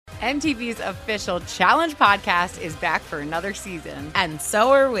MTV's official Challenge podcast is back for another season. And so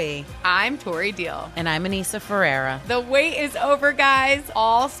are we. I'm Tori Deal. And I'm Anissa Ferreira. The wait is over, guys.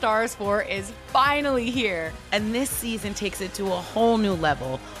 All Stars 4 is finally here. And this season takes it to a whole new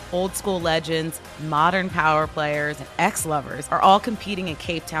level. Old school legends, modern power players, and ex-lovers are all competing in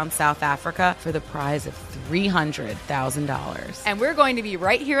Cape Town, South Africa for the prize of $300,000. And we're going to be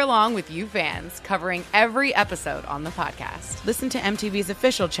right here along with you fans, covering every episode on the podcast. Listen to MTV's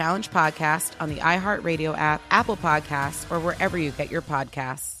official Challenge podcast on the iHeartRadio app, Apple Podcasts, or wherever you get your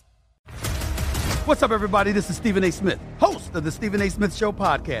podcasts. What's up, everybody? This is Stephen A. Smith, host of the Stephen A. Smith Show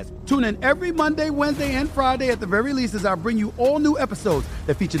podcast. Tune in every Monday, Wednesday, and Friday at the very least as I bring you all new episodes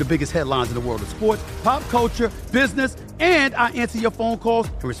that feature the biggest headlines in the world of sports, pop culture, business, and I answer your phone calls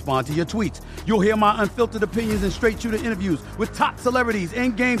and respond to your tweets. You'll hear my unfiltered opinions and straight-shooter interviews with top celebrities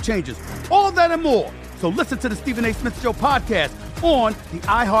and game changers. All that and more. So listen to the Stephen A. Smith Show podcast on the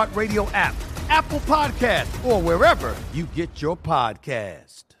iHeartRadio app, Apple Podcasts, or wherever you get your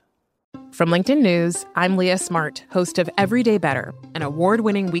podcast. From LinkedIn News, I'm Leah Smart, host of Everyday Better, an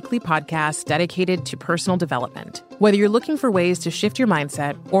award-winning weekly podcast dedicated to personal development. Whether you're looking for ways to shift your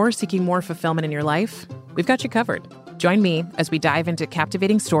mindset or seeking more fulfillment in your life, we've got you covered. Join me as we dive into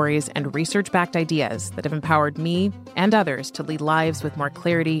captivating stories and research-backed ideas that have empowered me and others to lead lives with more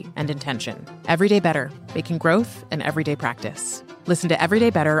clarity and intention. Everyday Better, making growth an everyday practice. Listen to Everyday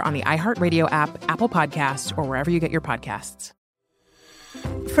Better on the iHeartRadio app, Apple Podcasts, or wherever you get your podcasts.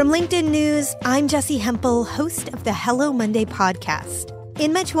 From LinkedIn News, I'm Jessie Hempel, host of the Hello Monday podcast.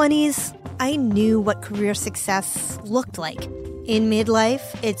 In my 20s, I knew what career success looked like. In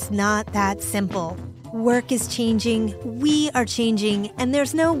midlife, it's not that simple. Work is changing, we are changing, and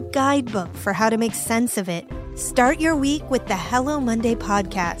there's no guidebook for how to make sense of it. Start your week with the Hello Monday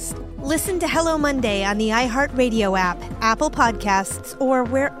podcast. Listen to Hello Monday on the iHeartRadio app, Apple Podcasts, or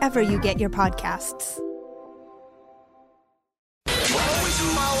wherever you get your podcasts.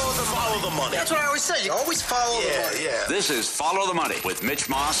 Follow the money. That's what I always say. You always follow the money. Yeah. This is Follow the Money with Mitch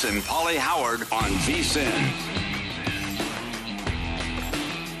Moss and Paulie Howard on VSiN.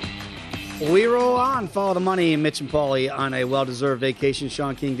 We roll on. Follow the Money. Mitch and Paulie on a well-deserved vacation.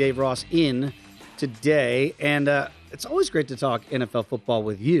 Sean King, Dave Ross in today. And it's always great to talk NFL football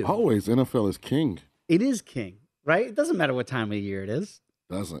with you. Always. NFL is king. It is king, right? It doesn't matter what time of year it is.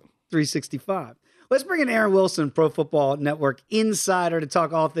 Doesn't. 365. Let's bring in Aaron Wilson, Pro Football Network insider, to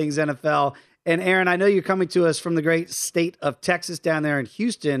talk all things NFL. And Aaron, I know you're coming to us from the great state of Texas down there in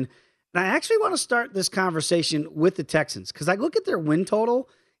Houston. And I actually want to start this conversation with the Texans because I look at their win total.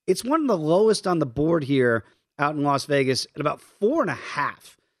 It's one of the lowest on the board here out in Las Vegas at about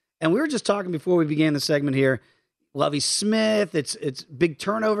 4.5. And we were just talking before we began the segment here. Lovie Smith, it's big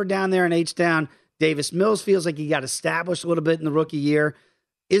turnover down there in H-Town. Davis Mills feels like he got established a little bit in the rookie year.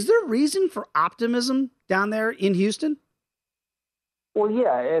 Is there reason for optimism down there in Houston? Well,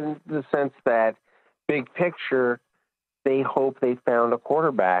 yeah, in the sense that big picture, they hope they found a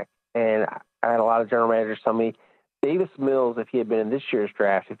quarterback. And I had a lot of general managers tell me Davis Mills, if he had been in this year's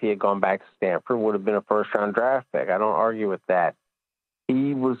draft, if he had gone back to Stanford, would have been a first-round draft pick. I don't argue with that.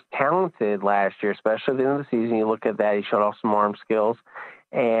 He was talented last year, especially at the end of the season. You look at that, he showed off some arm skills.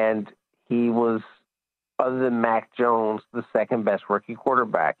 And he was, other than Mac Jones, the second best rookie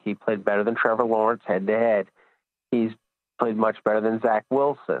quarterback. He played better than Trevor Lawrence head-to-head. He's played much better than Zach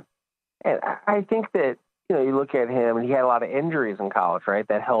Wilson. And I think that, you look at him, and he had a lot of injuries in college, right,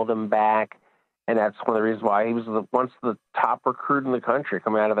 that held him back. And that's one of the reasons why he was once the top recruit in the country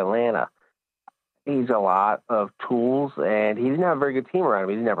coming out of Atlanta. He's a lot of tools, and he didn't have a very good team around him.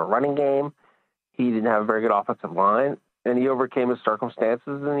 He didn't have a running game. He didn't have a very good offensive line. And he overcame his circumstances,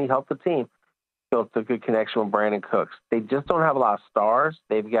 and he helped the team. Built a good connection with Brandon Cooks. They just don't have a lot of stars.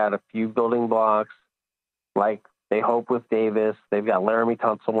 They've got a few building blocks, like they hope with Davis. They've got Laramie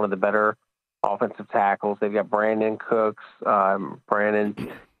Tunsil, one of the better offensive tackles. They've got Brandon Cooks. Brandon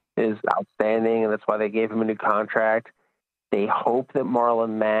is outstanding, and that's why they gave him a new contract. They hope that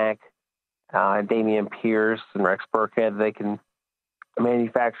Marlon Mack, Damian Pierce, and Rex Burkhead, they can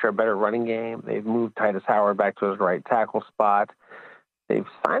manufacture a better running game. They've moved Titus Howard back to his right tackle spot. They've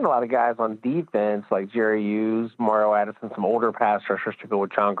signed a lot of guys on defense like Jerry Hughes, Mario Addison, some older pass rushers to go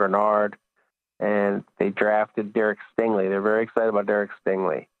with John Grenard. And they drafted Derek Stingley. They're very excited about Derek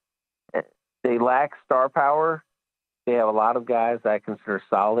Stingley. They lack star power. They have a lot of guys that I consider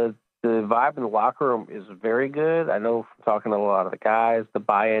solid. The vibe in the locker room is very good. I know from talking to a lot of the guys, the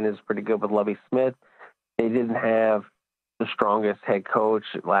buy-in is pretty good with Lovie Smith. They didn't have the strongest head coach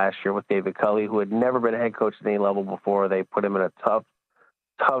last year with David Culley, who had never been a head coach at any level before. They put him in a tough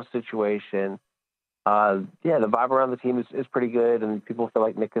situation. the vibe around the team is pretty good, and people feel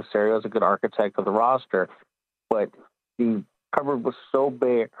like Nick Caserio is a good architect of the roster. But the cupboard was so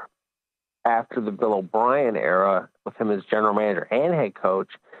bare after the Bill O'Brien era with him as general manager and head coach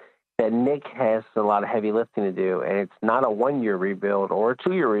that Nick has a lot of heavy lifting to do, and it's not a 1-year rebuild or a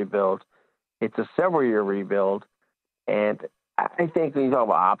 2-year rebuild. It's a several-year rebuild, and I think when you talk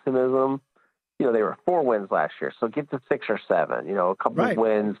about optimism, they were 4 wins last year, so get to 6 or 7, a couple of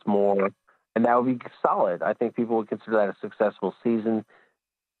wins more, and that would be solid. I think people would consider that a successful season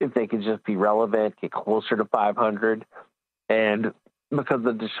if they could just be relevant, get closer to 500, and because of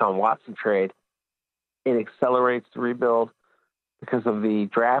the Deshaun Watson trade, it accelerates the rebuild because of the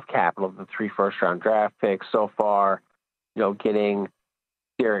draft capital of the 3 first-round draft picks so far, getting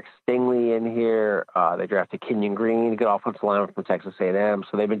Derek Stingley in here. They drafted Kenyon Green, good offensive lineman from Texas A&M.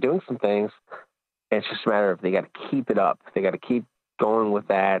 So they've been doing some things. And it's just a matter of they got to keep it up. They got to keep going with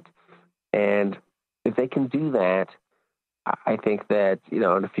that. And if they can do that, I think that, in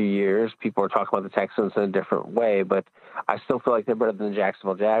a few years, people are talking about the Texans in a different way. But I still feel like they're better than the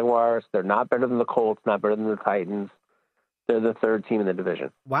Jacksonville Jaguars. They're not better than the Colts, not better than the Titans. They're the 3rd team in the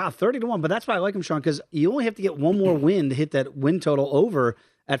division. Wow, 30-1. But that's why I like them, Sean, because you only have to get one more win to hit that win total over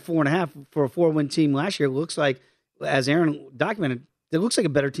at 4.5 for a 4-win team last year. It looks like, as Aaron documented, it looks like a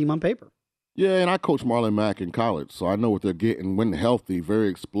better team on paper. Yeah, and I coached Marlon Mack in college, so I know what they're getting. When healthy, very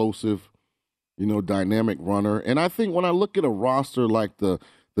explosive, dynamic runner. And I think when I look at a roster like the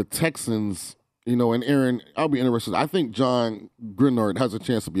Texans, and Aaron, I'll be interested. I think John Greenard has a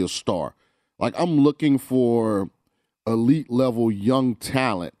chance to be a star. Like, I'm looking for elite-level young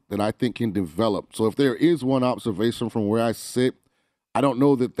talent that I think can develop. So if there is one observation from where I sit, I don't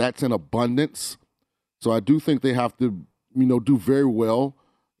know that that's in abundance. So I do think they have to, do very well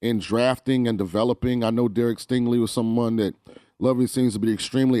in drafting and developing. I know Derek Stingley was someone that Lovely seems to be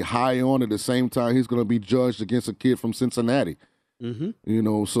extremely high on. At the same time, he's going to be judged against a kid from Cincinnati.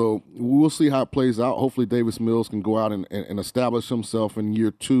 Mm-hmm. So we'll see how it plays out. Hopefully Davis Mills can go out and establish himself in year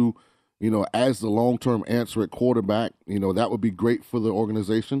 2, as the long-term answer at quarterback. That would be great for the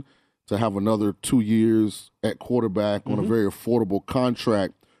organization to have another 2 years at quarterback on a very affordable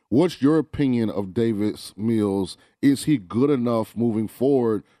contract. What's your opinion of Davis Mills? Is he good enough moving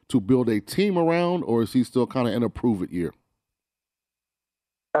forward to build a team around, or is he still kind of in a prove-it year?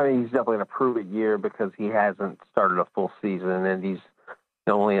 I mean, he's definitely in a prove-it year because he hasn't started a full season, and he's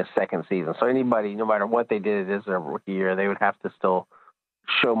only a second season. So anybody, no matter what they did as a rookie year, they would have to still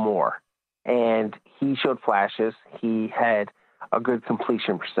show more. And he showed flashes. He had a good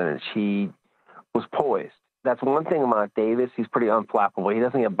completion percentage. He was poised. That's one thing about Davis. He's pretty unflappable. He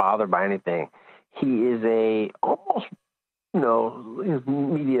doesn't get bothered by anything. He is almost, his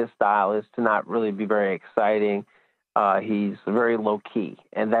media style is to not really be very exciting. He's very low-key,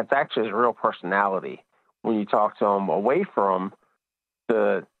 and that's actually his real personality. When you talk to him away from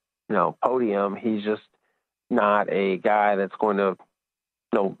the, podium, he's just not a guy that's going to,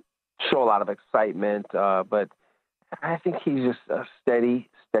 show a lot of excitement. But I think he's just a steady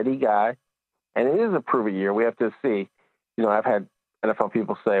guy, and it is a prove-it year. We have to see. I've had NFL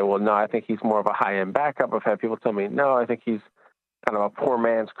people say, well, no, I think he's more of a high-end backup. I've had people tell me, no, I think he's kind of a poor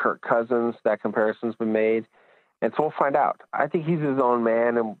man's Kirk Cousins. That comparison's been made. And so we'll find out. I think he's his own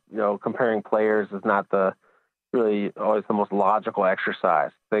man, and comparing players is not really always the most logical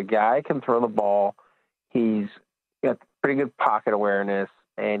exercise. The guy can throw the ball. He's got pretty good pocket awareness,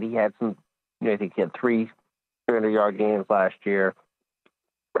 and he had some. I think he had 3 300-yard games last year,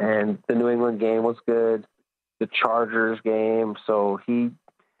 and the New England game was good. The Chargers game, so he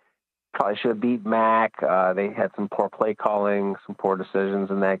probably should have beat Mac. They had some poor play calling, some poor decisions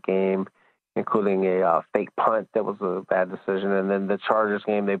in that game, including a fake punt that was a bad decision. And then the Chargers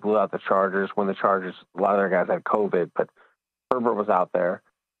game, they blew out the Chargers when the Chargers, a lot of their guys had COVID, but Herbert was out there.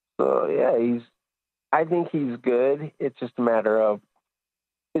 So, yeah, I think he's good. It's just a matter of,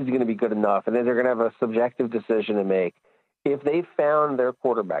 is he going to be good enough? And then they're going to have a subjective decision to make. If they found their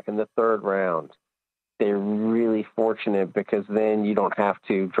quarterback in the 3rd round, they're really fortunate because then you don't have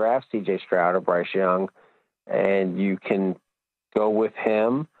to draft C.J. Stroud or Bryce Young, and you can go with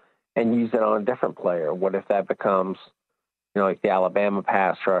him and use it on a different player. What if that becomes, like the Alabama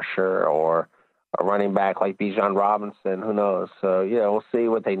pass rusher or a running back like Bijan Robinson? Who knows? So, we'll see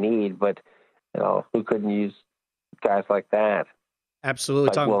what they need, but, who couldn't use guys like that?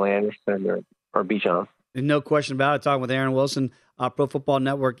 Absolutely. Like Will Anderson or Bijan. No question about it. Talking with Aaron Wilson, Pro Football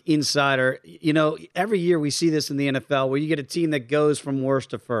Network insider. Every year we see this in the NFL where you get a team that goes from worst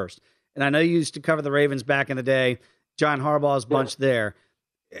to first. And I know you used to cover the Ravens back in the day. John Harbaugh's bunch there.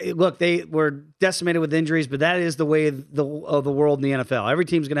 Look, they were decimated with injuries, but that is the way of the world in the NFL. Every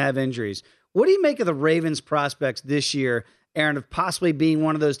team's going to have injuries. What do you make of the Ravens' prospects this year, Aaron, of possibly being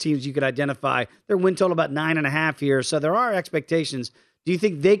one of those teams you could identify? Their win total about 9.5 here, so there are expectations. Do you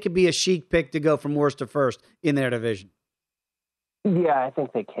think they could be a chic pick to go from worst to first in their division? Yeah, I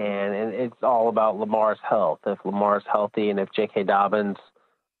think they can, and it's all about Lamar's health. If Lamar's healthy and if J.K. Dobbins,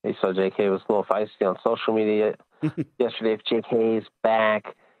 you saw J.K. was a little feisty on social media yesterday. If J.K. is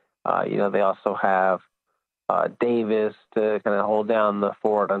back, they also have Davis to kind of hold down the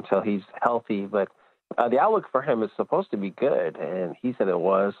fort until he's healthy. But the outlook for him is supposed to be good, and he said it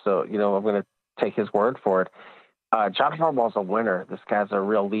was. So, I'm going to take his word for it. John Harbaugh's a winner. This guy's a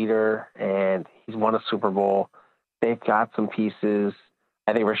real leader, and he's won a Super Bowl. They've got some pieces.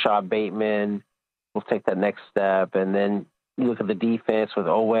 I think Rashad Bateman will take that next step. And then you look at the defense with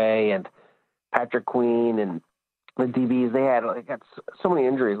Owe and Patrick Queen and the DBs. They got so many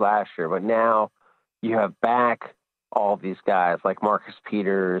injuries last year, but now you have back all of these guys like Marcus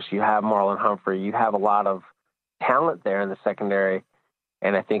Peters. You have Marlon Humphrey. You have a lot of talent there in the secondary.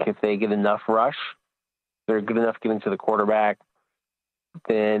 And I think if they get enough rush, they're good enough getting to the quarterback,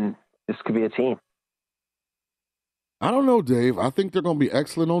 then this could be a team. I don't know, Dave. I think they're going to be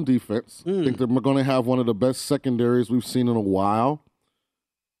excellent on defense. I think they're going to have one of the best secondaries we've seen in a while.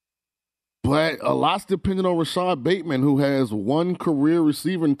 But a lot's dependent on Rashad Bateman, who has one career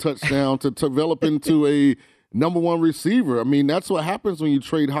receiving touchdown to develop into a number one receiver. I mean, that's what happens when you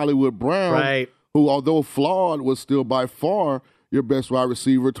trade Hollywood Brown, who, although flawed, was still by far your best wide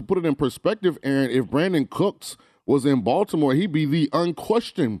receiver. To put it in perspective, Aaron, if Brandon Cooks was in Baltimore, he'd be the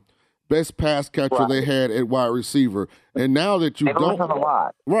unquestioned best pass catcher they had at wide receiver. And now that you don't have a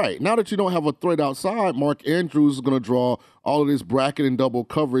lot. Right. Now that you don't have a threat outside, Mark Andrews is going to draw all of this bracket and double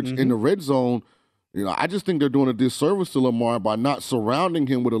coverage in the red zone. I just think they're doing a disservice to Lamar by not surrounding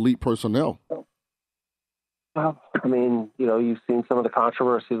him with elite personnel. Well, I mean, you've seen some of the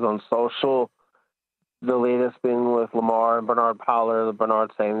controversies on social. The latest being with Lamar and Bernard Pollard.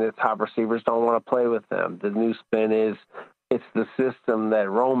 Bernard saying that top receivers don't want to play with them. The new spin is it's the system that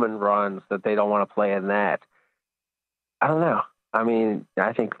Roman runs that they don't want to play in that. I don't know. I mean,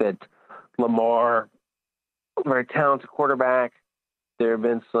 I think that Lamar, very talented quarterback. There have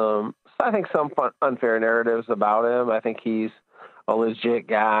been some unfair narratives about him. I think he's a legit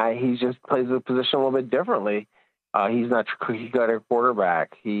guy. He just plays the position a little bit differently. He's not a cookie-cutter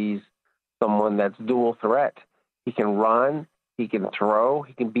quarterback. He's someone that's dual threat. He can run, he can throw,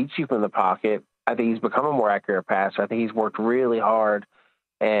 he can beat you from the pocket. I think he's become a more accurate passer. I think he's worked really hard,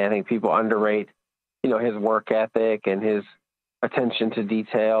 and I think people underrate, his work ethic and his attention to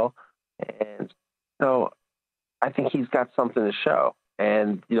detail. And so I think he's got something to show.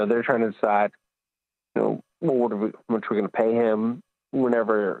 And, they're trying to decide, how much we're going to pay him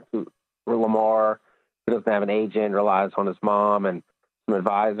whenever Lamar, who doesn't have an agent, relies on his mom and some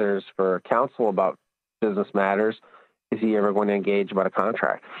advisors for counsel about business matters. Is he ever going to engage about a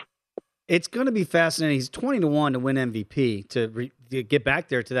contract? It's going to be fascinating. He's 20-1 to win MVP, to get back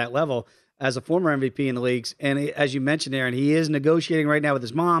there to that level as a former MVP in the leagues. And as you mentioned, Aaron, he is negotiating right now with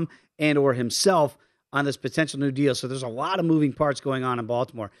his mom and or himself on this potential new deal. So there's a lot of moving parts going on in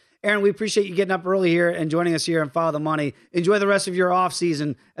Baltimore. Aaron, we appreciate you getting up early here and joining us here and Follow the Money. Enjoy the rest of your off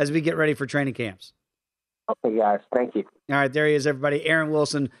season as we get ready for training camps. Okay, guys. Thank you. All right, there he is, everybody. Aaron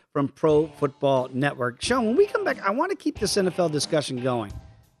Wilson from Pro Football Network. Sean, when we come back, I want to keep this NFL discussion going.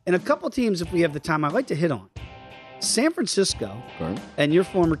 And a couple teams, if we have the time, I'd like to hit on. San Francisco and your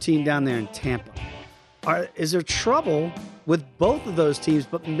former team down there in Tampa. Is there trouble with both of those teams,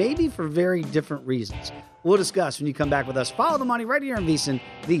 but maybe for very different reasons? We'll discuss when you come back with us. Follow the Money right here on VSiN,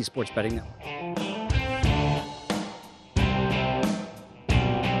 the Sports Betting Network.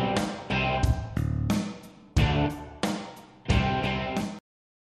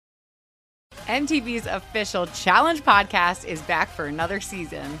 MTV's official Challenge podcast is back for another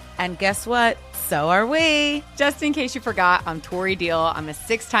season. And guess what? So are we. Just in case you forgot, I'm Tori Deal. I'm a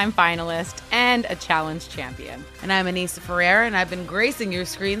 6-time finalist and a Challenge champion. And I'm Anissa Ferreira, and I've been gracing your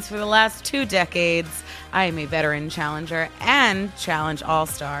screens for the last 2 decades. I am a veteran challenger and Challenge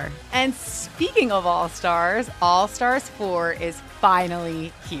All-Star. And speaking of All-Stars, All-Stars 4 is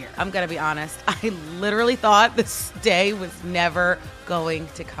finally here. I'm going to be honest. I literally thought this day was never going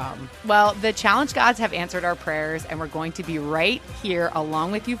to come. Well, the Challenge gods have answered our prayers, and we're going to be right here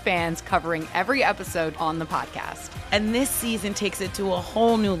along with you fans covering every episode on the podcast. And this season takes it to a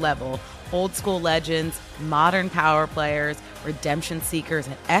whole new level. Old school legends, modern power players, redemption seekers,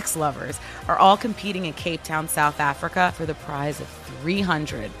 and ex-lovers are all competing in Cape Town, South Africa for the prize of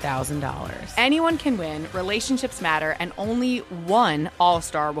 $300,000. Anyone can win, relationships matter, and only one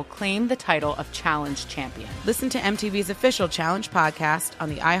All-Star will claim the title of Challenge Champion. Listen to MTV's official Challenge podcast on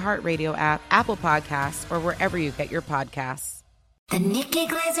the iHeartRadio app, Apple Podcasts, or wherever you get your podcasts. The Nikki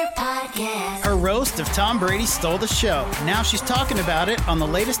Glaser Podcast. Her roast of Tom Brady stole the show. Now she's talking about it on the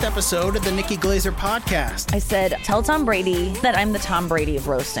latest episode of the Nikki Glaser Podcast. I said, tell Tom Brady that I'm the Tom Brady of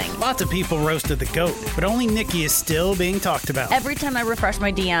roasting. Lots of people roasted the GOAT, but only Nikki is still being talked about. Every time I refresh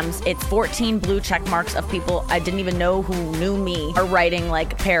my DMs, it's 14 blue check marks of people I didn't even know who knew me are writing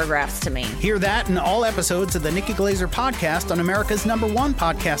like paragraphs to me. Hear that in all episodes of the Nikki Glaser Podcast on America's #1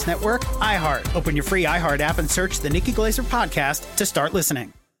 podcast network, iHeart. Open your free iHeart app and search the Nikki Glaser Podcast to start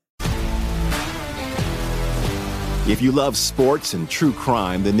listening. If you love sports and true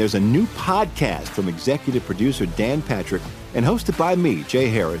crime, then there's a new podcast from executive producer Dan Patrick and hosted by me, Jay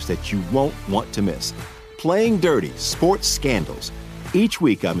Harris, that you won't want to miss. Playing Dirty: Sports Scandals. Each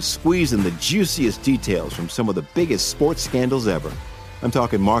week, I'm squeezing the juiciest details from some of the biggest sports scandals ever. I'm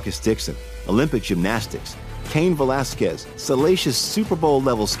talking Marcus Dixon, Olympic gymnastics, Cain Velasquez, salacious Super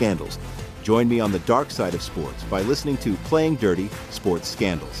Bowl-level scandals. Join me on the dark side of sports by listening to Playing Dirty: Sports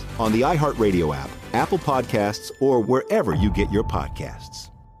Scandals on the iHeartRadio app, Apple Podcasts, or wherever you get your podcasts.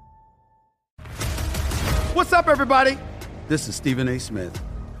 What's up, everybody? This is Stephen A. Smith.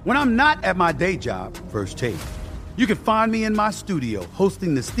 When I'm not at my day job, First Take, you can find me in my studio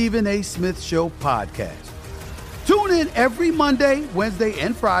hosting the Stephen A. Smith Show podcast. Tune in every Monday, Wednesday,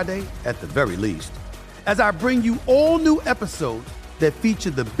 and Friday, at the very least, as I bring you all new episodes that feature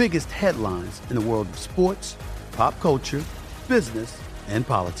the biggest headlines in the world of sports, pop culture, business, and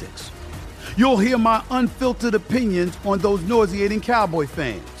politics. You'll hear my unfiltered opinions on those nauseating Cowboy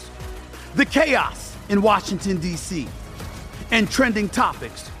fans, the chaos in Washington, D.C., and trending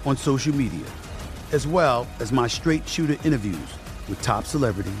topics on social media, as well as my straight shooter interviews with top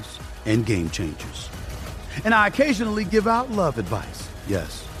celebrities and game changers. And I occasionally give out love advice.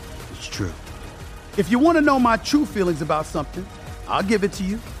 Yes, it's true. If you want to know my true feelings about something, I'll give it to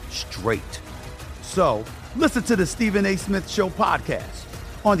you straight. So, listen to the Stephen A. Smith Show podcast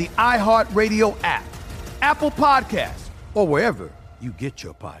on the iHeartRadio app, Apple Podcasts, or wherever you get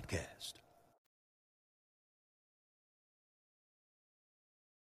your podcast.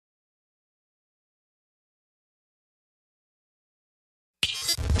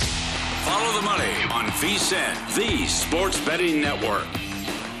 Follow the money on VSiN, the sports betting network.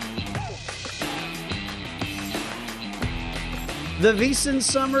 The VSiN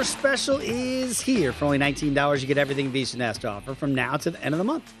Summer Special is here. For only $19, you get everything VSiN has to offer from now to the end of the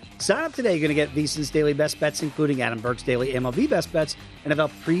month. Sign up today. You're going to get VSiN's daily best bets, including Adam Burke's daily MLB best bets,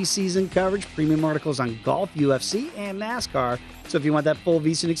 NFL preseason coverage, premium articles on golf, UFC, and NASCAR. So if you want that full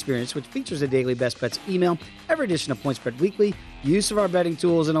VSiN experience, which features a daily best bets email, every edition of Point Spread Weekly, use of our betting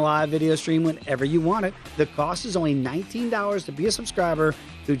tools, and a live video stream whenever you want it, the cost is only $19 to be a subscriber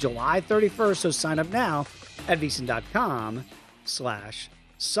through July 31st. So sign up now at VSiN.com/summer.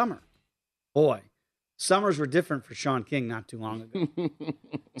 Boy, summers were different for Sean King not too long ago.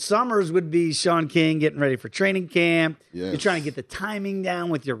 Summers would be Sean King getting ready for training camp. Yes. You're trying to get the timing down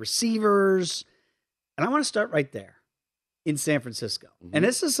with your receivers. And I want to start right there in San Francisco. Mm-hmm. And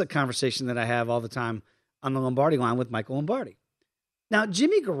this is a conversation that I have all the time on the Lombardi line with Michael Lombardi. Now,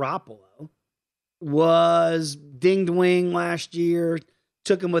 Jimmy Garoppolo was dinged wing last year,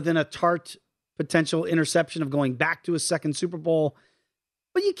 took him within a tart potential interception of going back to a second Super Bowl.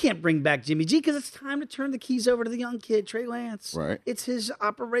 But you can't bring back Jimmy G because it's time to turn the keys over to the young kid, Trey Lance. Right. It's his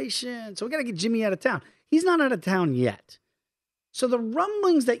operation. So we got to get Jimmy out of town. He's not out of town yet. So the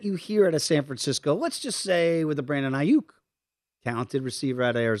rumblings that you hear out of San Francisco, let's just say with the Brandon Ayuk, talented receiver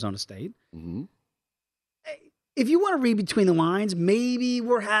out of Arizona State. Mm-hmm. If you want to read between the lines, maybe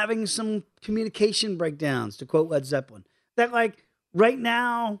we're having some communication breakdowns, to quote Led Zeppelin. That like right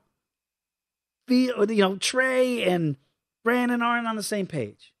now, Trey and Brandon aren't on the same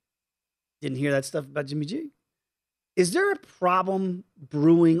page. Didn't hear that stuff about Jimmy G. Is there a problem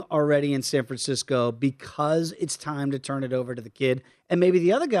brewing already in San Francisco because it's time to turn it over to the kid, and maybe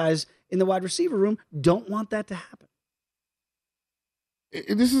the other guys in the wide receiver room don't want that to happen?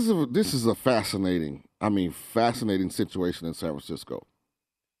 This is a fascinating situation in San Francisco,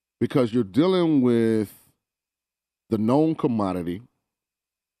 because you're dealing with the known commodity,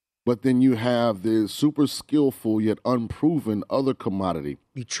 but then you have the super skillful yet unproven other commodity.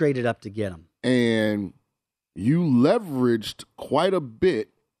 You traded up to get him. And you leveraged quite a bit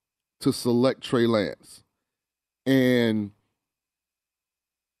to select Trey Lance. And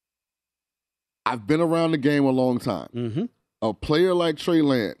I've been around the game a long time. Mm-hmm. A player like Trey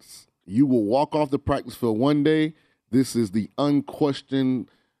Lance, you will walk off the practice field one day. This is the unquestioned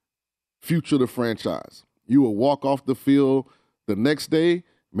future of the franchise. You will walk off the field the next day,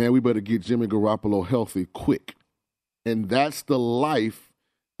 man, we better get Jimmy Garoppolo healthy quick. And that's the life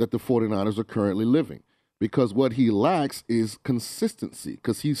that the 49ers are currently living, because what he lacks is consistency,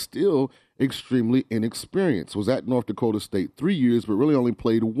 because he's still extremely inexperienced. Was at North Dakota State 3 years, but really only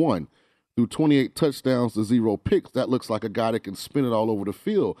played one. Through 28 touchdowns to 0 picks, that looks like a guy that can spin it all over the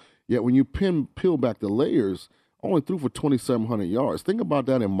field. Yet when you peel back the layers, only threw for 2,700 yards. Think about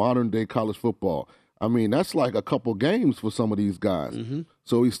that in modern-day college football. I mean, that's like a couple games for some of these guys. Mm-hmm.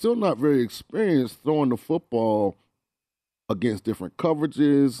 So he's still not very experienced throwing the football against different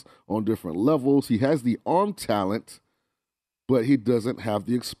coverages, on different levels. He has the arm talent, but he doesn't have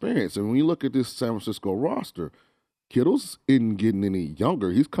the experience. And when you look at this San Francisco roster, Kittle's isn't getting any younger.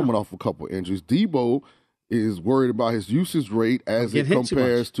 He's coming off a couple injuries. Debo is worried about his usage rate as it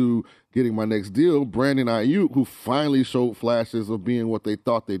compares to getting my next deal. Brandon Ayuk, who finally showed flashes of being what they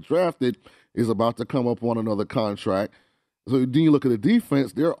thought they drafted, is about to come up on another contract. So then you look at the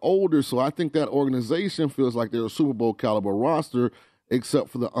defense, they're older, so I think that organization feels like they're a Super Bowl caliber roster, except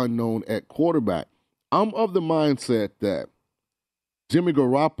for the unknown at quarterback. I'm of the mindset that Jimmy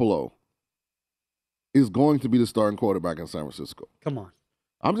Garoppolo is going to be the starting quarterback in San Francisco. Come on.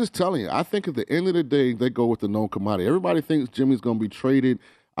 I'm just telling you, I think at the end of the day, they go with the known commodity. Everybody thinks Jimmy's going to be traded.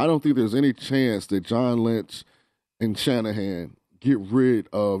 I don't think there's any chance that John Lynch and Shanahan get rid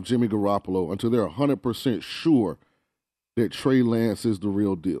of Jimmy Garoppolo until they're 100% sure that Trey Lance is the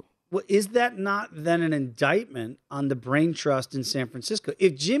real deal. Well, is that not then an indictment on the brain trust in San Francisco?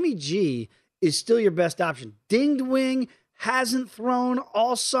 If Jimmy G is still your best option, dinged wing, hasn't thrown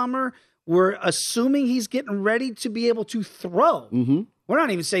all summer, we're assuming he's getting ready to be able to throw. Mm-hmm. We're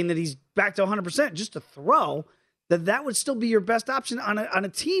not even saying that he's back to 100%, just to throw, that would still be your best option on a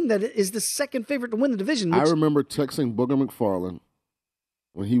team that is the second favorite to win the division. I remember texting Booger McFarland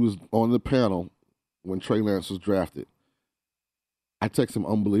when he was on the panel when Trey Lance was drafted. I texted him,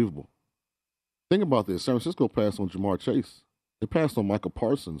 unbelievable. Think about this. San Francisco passed on Jamar Chase. They passed on Michael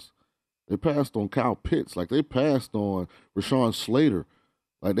Parsons. They passed on Kyle Pitts. Like, they passed on Rashawn Slater.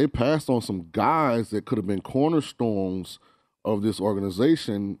 Like, they passed on some guys that could have been cornerstones of this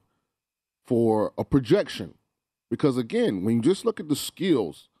organization for a projection. Because, again, when you just look at the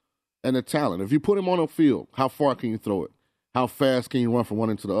skills and the talent, if you put him on a field, how far can you throw it? How fast can you run from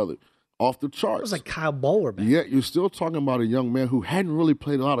one end to the other? Off the charts. It was like Kyle Bowler, man. Yet you're still talking about a young man who hadn't really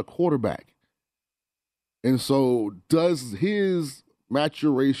played a lot of quarterback. And so does his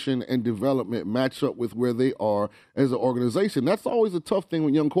maturation and development match up with where they are as an organization? That's always a tough thing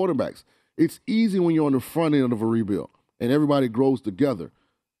with young quarterbacks. It's easy when you're on the front end of a rebuild and everybody grows together.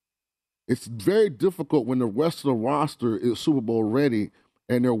 It's very difficult when the rest of the roster is Super Bowl ready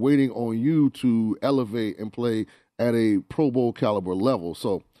and they're waiting on you to elevate and play at a Pro Bowl caliber level.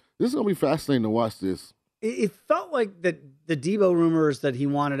 So this is going to be fascinating to watch this. It felt like the Debo rumors that he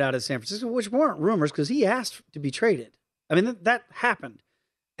wanted out of San Francisco, which weren't rumors because he asked to be traded. I mean, that happened.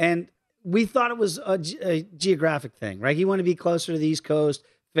 And we thought it was a geographic thing, right? He wanted to be closer to the East Coast,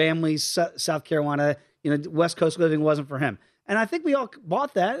 families, South Carolina, West Coast living wasn't for him. And I think we all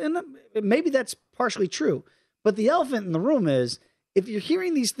bought that, and maybe that's partially true. But the elephant in the room is, if you're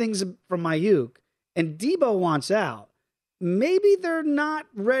hearing these things from Ayuk and Debo wants out, maybe they're not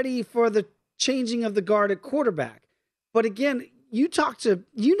ready for the changing of the guard at quarterback. But again, you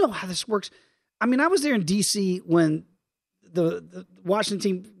know how this works. I mean, I was there in D.C. when the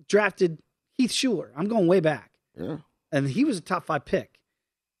Washington team drafted Heath Shuler. I'm going way back. Yeah. And he was a top 5 pick.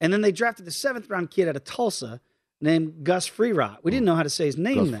 And then they drafted the 7th round kid out of Tulsa named Gus Freerot. We didn't know how to say his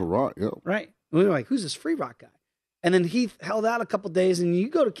name. Gus Freerot, yeah. Right. We were like, who's this Freerot guy? And then Heath held out a couple days, and you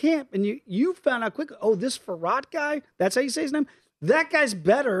go to camp, and you found out quickly, oh, this Freerot guy, that's how you say his name? That guy's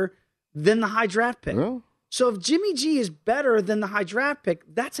better than the high draft pick. Yeah. So if Jimmy G is better than the high draft pick,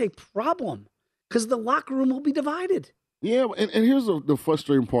 that's a problem because the locker room will be divided. Yeah, and here's the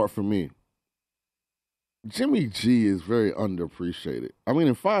frustrating part for me. Jimmy G is very underappreciated. I mean,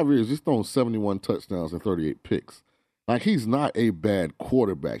 in 5 years, he's thrown 71 touchdowns and 38 picks. Like, he's not a bad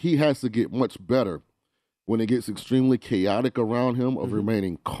quarterback. He has to get much better when it gets extremely chaotic around him of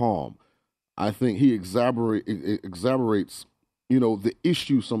remaining calm. I think he exaggerates, the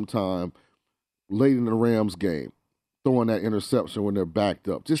issue sometime late in the Rams game, throwing that interception when they're backed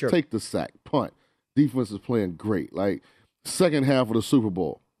up. Just take the sack, punt. Defense is playing great. Like, second half of the Super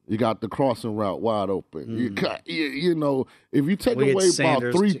Bowl, you got the crossing route wide open. If you take away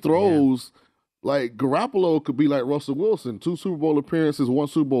about 3 throws, like Garoppolo could be like Russell Wilson, 2 Super Bowl appearances, 1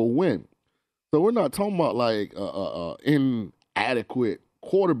 Super Bowl win. So we're not talking about like inadequate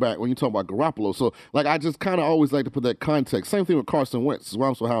quarterback when you talk about Garoppolo. So like I just kind of always like to put that context. Same thing with Carson Wentz. Is why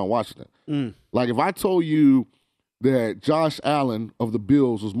I'm so high on Washington. Like if I told you that Josh Allen of the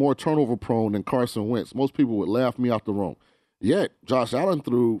Bills was more turnover prone than Carson Wentz, most people would laugh me out the room. Yet Josh Allen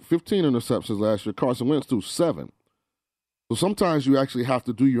threw 15 interceptions last year. Carson Wentz threw 7. So sometimes you actually have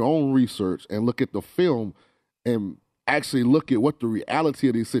to do your own research and look at the film and actually look at what the reality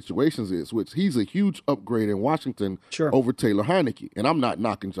of these situations is, which he's a huge upgrade in Washington over Taylor Heineke. And I'm not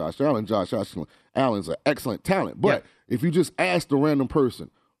knocking Josh Allen. Josh Allen's an excellent talent. But if you just ask a random person,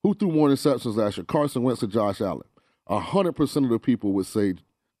 who threw more interceptions last year, Carson Wentz or Josh Allen? 100% of the people would say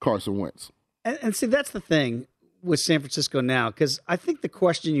Carson Wentz. And see, that's the thing with San Francisco now, because I think the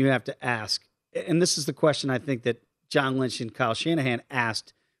question you have to ask, and this is the question I think that John Lynch and Kyle Shanahan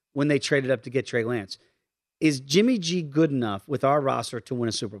asked when they traded up to get Trey Lance, is Jimmy G good enough with our roster to win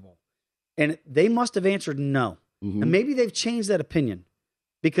a Super Bowl? And they must have answered no. And maybe they've changed that opinion,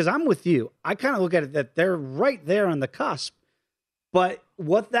 because I'm with you. I kind of look at it that they're right there on the cusp. But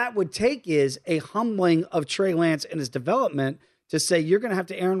what that would take is a humbling of Trey Lance and his development to say, you're going to have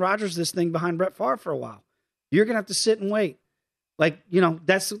to Aaron Rodgers this thing behind Brett Favre for a while. You're going to have to sit and wait. Like,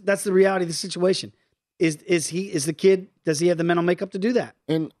 that's the reality of the situation. Is the kid, does he have the mental makeup to do that?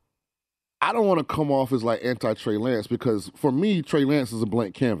 And I don't want to come off as like anti-Trey Lance, because for me, Trey Lance is a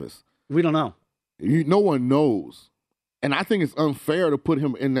blank canvas. We don't know. No one knows. And I think it's unfair to put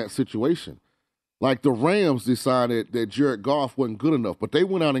him in that situation. Like the Rams decided that Jared Goff wasn't good enough, but they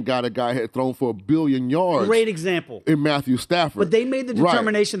went out and got a guy who had thrown for 1 billion yards. Great example. In Matthew Stafford. But they made the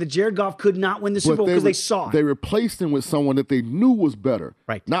determination that Jared Goff could not win the Super Bowl because they saw it. They replaced him with someone that they knew was better.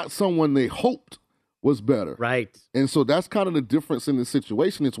 Right. Not someone they hoped was better. Right. And so that's kind of the difference in the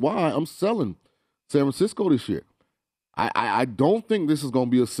situation. It's why I'm selling San Francisco this year. I don't think this is going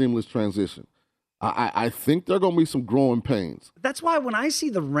to be a seamless transition. I think there are going to be some growing pains. That's why when I see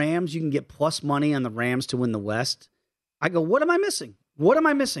the Rams, you can get plus money on the Rams to win the West. I go, what am I missing? What am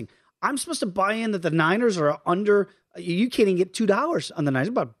I missing? I'm supposed to buy in that the Niners are under. You can't even get $2 on the Niners.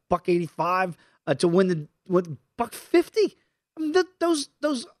 About $1.85 to win $1.50. I mean,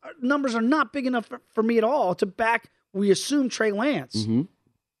 those numbers are not big enough for me at all to back. We assume Trey Lance.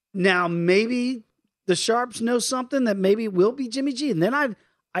 Now maybe the Sharps know something that maybe it will be Jimmy G, and then I'd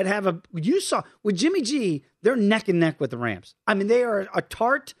have you saw with Jimmy G, they're neck and neck with the Rams. I mean, they are a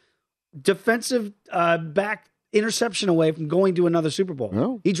tart defensive back interception away from going to another Super Bowl.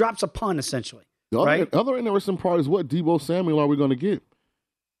 No. He drops a punt, essentially. The other interesting part is what Deebo Samuel are we going to get?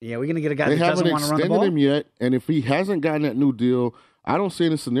 Yeah, we're going to get a guy that doesn't want to run the ball. They haven't extended him yet, and if he hasn't gotten that new deal, I don't see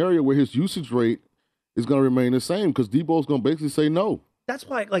any scenario where his usage rate is going to remain the same, because Deebo's going to basically say no. That's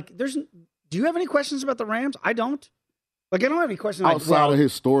why, do you have any questions about the Rams? I don't. I don't have any questions. Outside of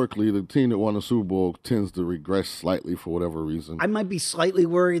historically, the team that won the Super Bowl tends to regress slightly for whatever reason. I might be slightly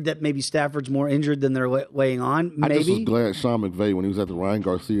worried that maybe Stafford's more injured than they're weighing on. Maybe. I just was glad Sean McVay, when he was at the Ryan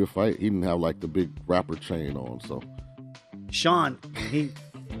Garcia fight, he didn't have like the big rapper chain on. So, Sean,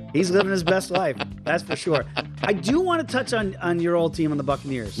 he's living his best life. That's for sure. I do want to touch on your old team on the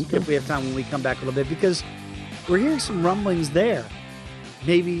Buccaneers if we have time when we come back a little bit, because we're hearing some rumblings there.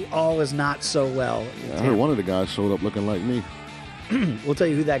 Maybe all is not so well. I heard one of the guys showed up looking like me. We'll tell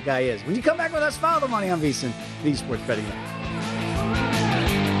you who that guy is. When you come back with us, Follow the Money on VSiN, the Sports Betting Network.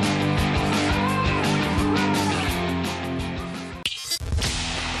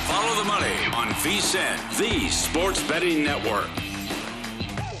 Follow the Money on VSiN, the Sports Betting Network.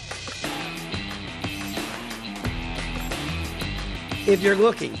 If you're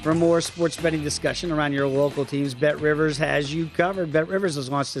looking for more sports betting discussion around your local teams, BetRivers has you covered. BetRivers has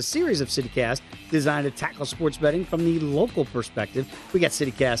launched a series of CityCasts designed to tackle sports betting from the local perspective. We got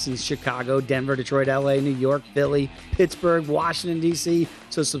CityCasts in Chicago, Denver, Detroit, LA, New York, Philly, Pittsburgh, Washington, D.C.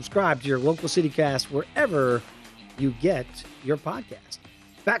 So subscribe to your local CityCast wherever you get your podcast.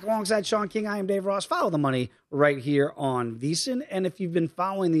 Back alongside Sean King, I am Dave Ross. Follow the Money right here on VSiN. And if you've been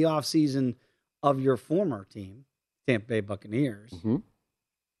following the offseason of your former team, Tampa Bay Buccaneers,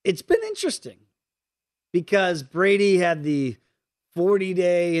 it's been interesting because Brady had the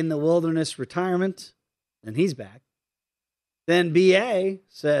 40-day in the wilderness retirement, and he's back. Then B.A.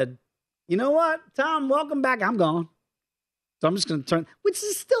 said, you know what, Tom, welcome back. I'm gone. So I'm just going to turn, which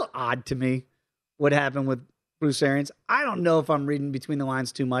is still odd to me, what happened with Bruce Arians. I don't know if I'm reading between the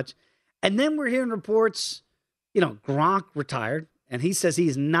lines too much. And then we're hearing reports, Gronk retired, and he says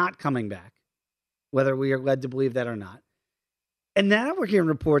he's not coming back, whether we are led to believe that or not. And now we're hearing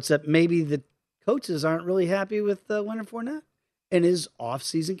reports that maybe the coaches aren't really happy with Leonard Fournette and his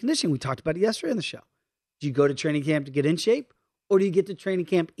off-season conditioning. We talked about it yesterday on the show. Do you go to training camp to get in shape, or do you get to training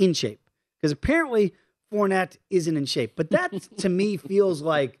camp in shape? because apparently Fournette isn't in shape. But that, to me, feels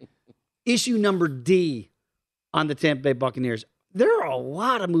like issue number D on the Tampa Bay Buccaneers. There are a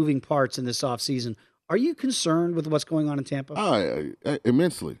lot of moving parts in this offseason. Are you concerned with what's going on in Tampa?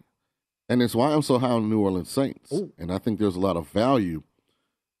 Immensely. And it's why I'm so high on the New Orleans Saints. Ooh. And I think there's a lot of value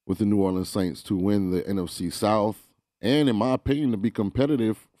with the New Orleans Saints to win the NFC South and, in my opinion, to be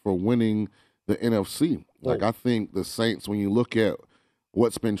competitive for winning the NFC. Like, I think the Saints, when you look at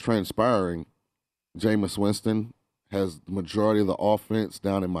what's been transpiring, Jameis Winston has the majority of the offense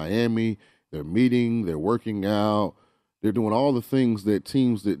down in Miami. They're meeting, they're working out, they're doing all the things that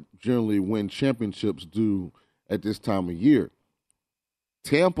teams that generally win championships do at this time of year.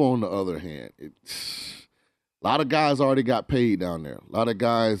 Tampa, on the other hand, a lot of guys already got paid down there. A lot of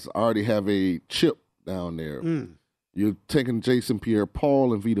guys already have a chip down there. You're taking Jason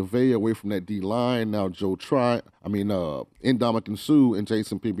Pierre-Paul and Vita Vea away from that D-line. Now Ndamukong Suh and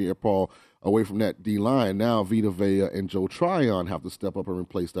Jason Pierre-Paul away from that D-line. Now Vita Vea and Joe Tryon have to step up and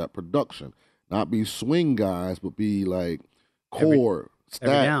replace that production. Not be swing guys, but be like core,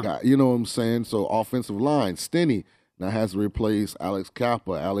 stat guys. You know what I'm saying? So offensive line, Stinney now has to replace Alex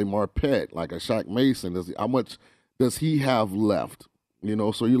Kappa, Ali Marpet, like a Shaq Mason. How much does he have left? You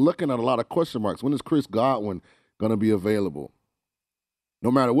know, so you're looking at a lot of question marks. When is Chris Godwin going to be available? No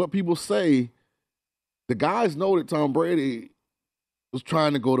matter what people say, the guys know that Tom Brady was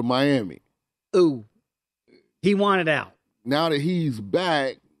trying to go to Miami. Ooh, he wanted out. Now that he's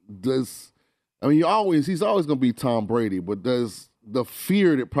back, he's always going to be Tom Brady, but does the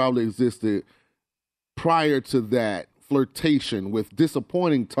fear that probably existed prior to that flirtation with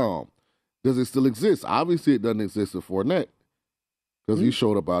disappointing Tom, does it still exist? Obviously, it doesn't exist with Fournette because he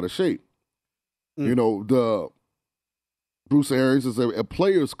showed up out of shape. You know, Bruce Arians is a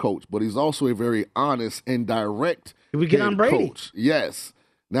player's coach, but he's also a very honest and direct coach. Yes.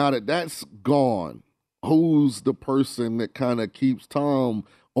 Now that that's gone, who's the person that kind of keeps Tom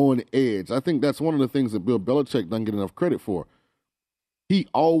on edge? I think that's one of the things that Bill Belichick doesn't get enough credit for. He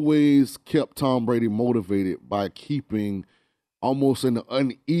always kept Tom Brady motivated by keeping almost an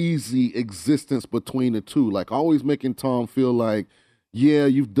uneasy existence between the two, like always making Tom feel like, yeah,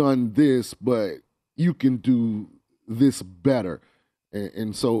 you've done this, but you can do this better.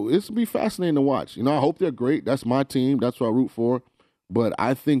 And so it's going to be fascinating to watch. You know, I hope they're great. That's my team. That's what I root for. But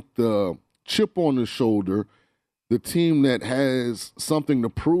I think the chip on the shoulder, the team that has something to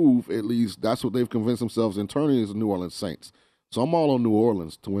prove, at least that's what they've convinced themselves internally, is the New Orleans Saints. So I'm all on New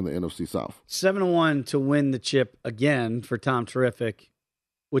Orleans to win the NFC South. 7-1 to win the chip again for Tom Terrific,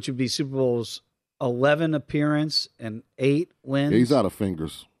 which would be Super Bowl's 11 appearance and 8 wins. Yeah, he's out of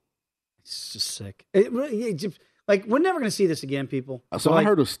fingers. It's just sick. Like, we're never going to see this again, people. So I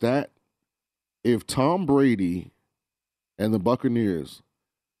heard a stat. If Tom Brady and the Buccaneers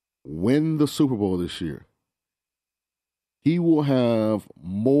win the Super Bowl this year, he will have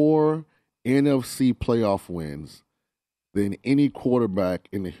more NFC playoff wins than any quarterback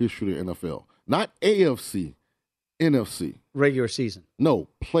in the history of the NFL. Not AFC, NFC. Regular season. No,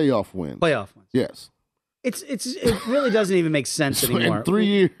 playoff wins. Playoff wins. Yes. It really doesn't even make sense anymore. In 3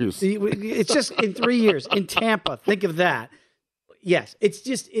 years. It's just in 3 years. In Tampa, think of that. Yes,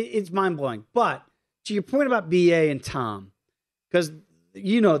 it's mind-blowing. But to your point about BA and Tom, because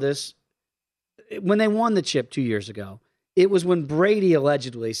you know this, when they won the chip 2 years ago, it was when Brady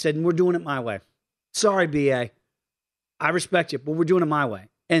allegedly said, we're doing it my way. Sorry, BA. I respect you, but we're doing it my way.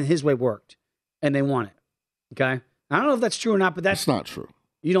 And his way worked. And they won it. Okay? I don't know if that's true or not, but that's not true.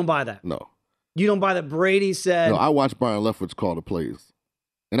 You don't buy that? No. You don't buy that Brady said... No, I watched Byron Leftwich call the plays.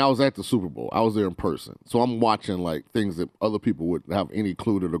 And I was at the Super Bowl. I was there in person. So I'm watching like things that other people wouldn't have any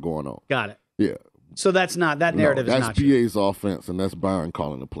clue that are going on. Got it. Yeah. So that's not... That narrative is not true. That's BA's offense, and that's Byron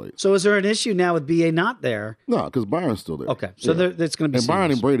calling the plays. So is there an issue now with BA not there? No, because Byron's still there. Okay. So that's going to be... And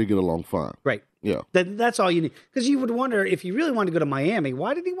Byron and Brady get along fine. Right. Yeah. That's all you need. Because you would wonder, if he really wanted to go to Miami,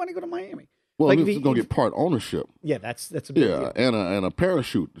 why did he want to go to Miami? Well, like he's going to get part ownership. Yeah, that's a big deal. And a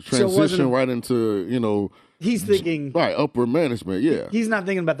parachute. The transition right into, He's thinking... Right, upper management, yeah. He's not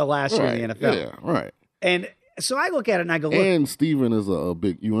thinking about the last year in the NFL. Yeah, right. And so I look at it and I go, look. And Steven is a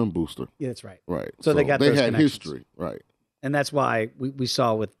big UN booster. Yeah, that's right. Right. So they had history, right. And that's why we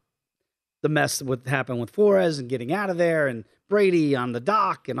saw with the mess what happened with Flores and getting out of there and Brady on the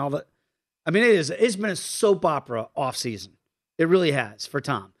dock and all that. I mean, it's been a soap opera offseason. It really has for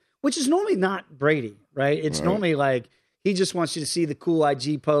Tom, which is normally not Brady, right? It's normally like he just wants you to see the cool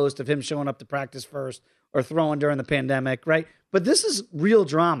IG post of him showing up to practice first or throwing during the pandemic, right? But this is real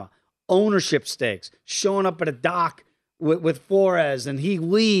drama, ownership stakes, showing up at a dock with Flores and he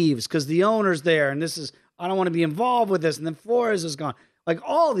leaves because the owner's there and this is, I don't want to be involved with this. And then Flores is gone. like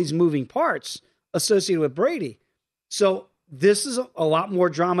all these moving parts associated with Brady. So this is a lot more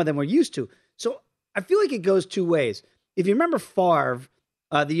drama than we're used to. So I feel like it goes two ways. If you remember Favre,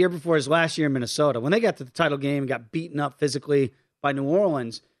 the year before his last year in Minnesota, when they got to the title game and got beaten up physically by New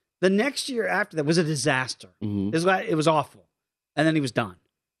Orleans, the next year after that was a disaster. It was awful. And then he was done.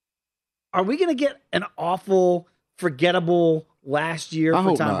 Are we going to get an awful, forgettable last year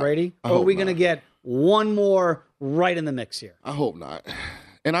for Tom Brady? Or are we going to get one more right in the mix here? I hope not.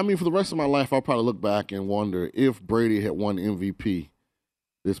 And I mean, for the rest of my life, I'll probably look back and wonder if Brady had won MVP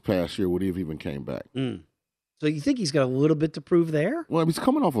this past year, would he have even came back? So you think he's got a little bit to prove there? Well, he's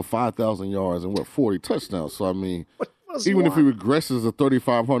coming off of 5,000 yards and 40 touchdowns. So, I mean, even if he regresses to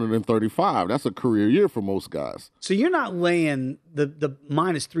 3,535, that's a career year for most guys. So you're not laying the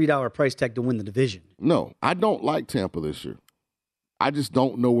minus $3 price tag to win the division? No, I don't like Tampa this year. I just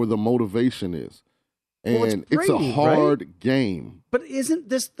don't know where the motivation is. And it's a hard game. But isn't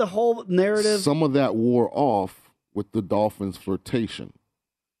this the whole narrative? Some of that wore off with the Dolphins' flirtation.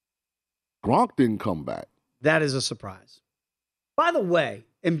 Gronk didn't come back. That is a surprise. By the way,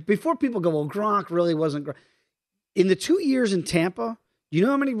 and before people go, well, Gronk really wasn't great. In the 2 years in Tampa, you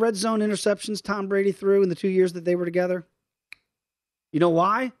know how many red zone interceptions Tom Brady threw in the 2 years that they were together? You know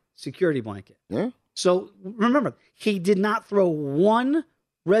why? Security blanket. Yeah. So remember, he did not throw one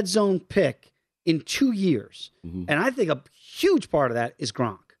red zone pick in 2 years. And I think a huge part of that is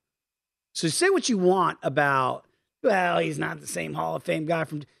Gronk. So say what you want about, well, he's not the same Hall of Fame guy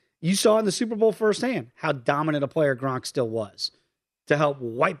from... You saw in the Super Bowl firsthand how dominant a player Gronk still was to help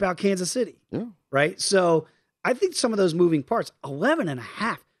wipe out Kansas City. Yeah. Right? So I think some of those moving parts,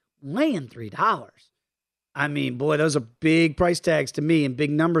 11.5, laying $3. I mean, boy, those are big price tags to me and big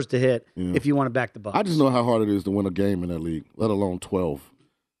numbers to hit if you want to back the Bucs. I just know how hard it is to win a game in that league, let alone 12.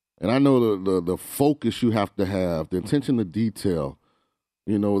 And I know the focus you have to have, the attention to detail,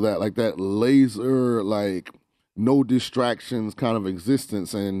 you know, that like that laser, like no distractions kind of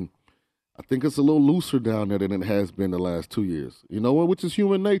existence. And I think it's a little looser down there than it has been the last 2 years, you know, which is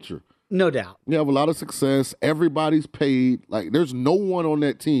human nature. No doubt. You have a lot of success. Everybody's paid. Like there's no one on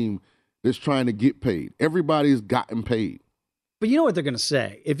that team that's trying to get paid. Everybody's gotten paid. But you know what they're going to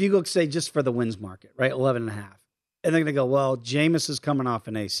say? If you go say just for the wins market, right, 11.5. And they're going to go, well, Jameis is coming off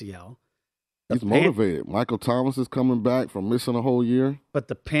an ACL. He's motivated. Michael Thomas is coming back from missing a whole year. But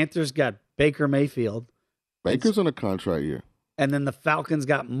the Panthers got Baker Mayfield. Baker's in a contract year. And then the Falcons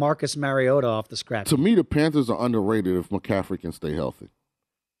got Marcus Mariota off the scratch. To me, the Panthers are underrated if McCaffrey can stay healthy.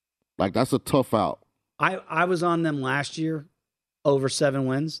 Like, that's a tough out. I was on them last year, over 7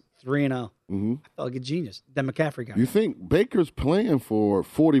 wins, 3-0. I felt like a genius. Then McCaffrey got You think Baker's playing for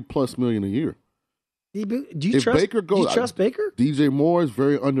 $40+ million a year? Do you trust Baker? DJ Moore is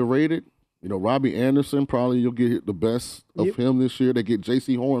very underrated. You know, Robbie Anderson, probably you'll get the best of him this year. They get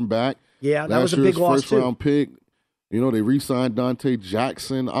J.C. Horn back. Yeah, that was a big loss, too. First-round pick. You know, they re-signed Dante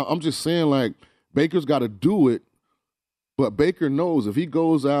Jackson. I'm just saying, like, Baker's got to do it, but Baker knows if he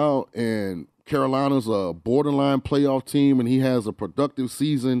goes out and Carolina's a borderline playoff team and he has a productive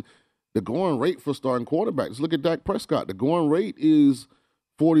season, the going rate for starting quarterbacks, look at Dak Prescott. The going rate is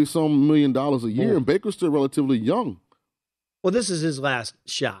 $40-some million a year, and Baker's still relatively young. Well, this is his last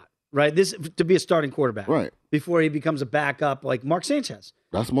shot, right? This to be a starting quarterback, right? Before he becomes a backup like Mark Sanchez.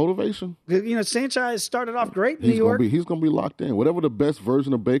 That's motivation. You know, Sanchez started off great in New York. He's going to be locked in. Whatever the best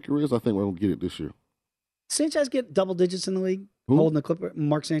version of Baker is, I think we're going to get it this year. Sanchez get double digits in the league, holding the clip.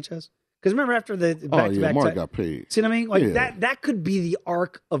 Mark Sanchez. Because remember after the back-to-back, Mark got paid. See what I mean? Like that could be the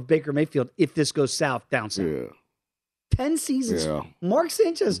arc of Baker Mayfield if this goes down south. Yeah. 10 seasons. Yeah. Mark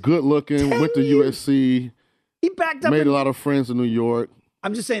Sanchez. Good looking, went to USC. He backed up. Made a lot of friends in New York.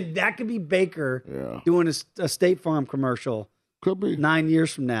 I'm just saying that could be Baker doing a State Farm commercial. Could be. 9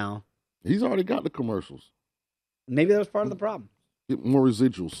 years from now. He's already got the commercials. Maybe that was part of the problem. Get more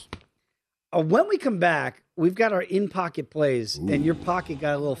residuals. When we come back, we've got our in-pocket plays, and your pocket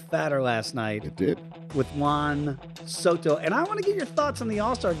got a little fatter last night. It did. With Juan Soto. And I want to get your thoughts on the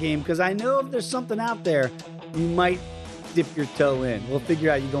All-Star game, because I know if there's something out there, you might dip your toe in. We'll figure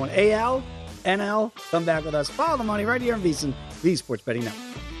out you going AL, NL. Come back with us. Follow the money right here on VSiN, the Sports Betting Network.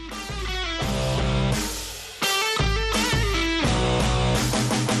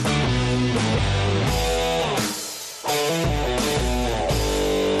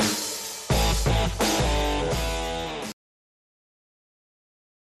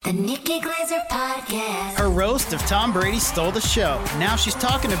 The Nikki Glaser Podcast. Her roast of Tom Brady stole the show. Now she's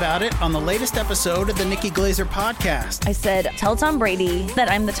talking about it on the latest episode of the Nikki Glaser Podcast. I said, tell Tom Brady that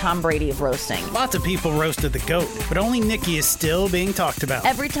I'm the Tom Brady of roasting. Lots of people roasted the GOAT, but only Nikki is still being talked about.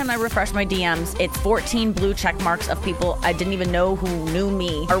 Every time I refresh my DMs, it's 14 blue check marks of people I didn't even know who knew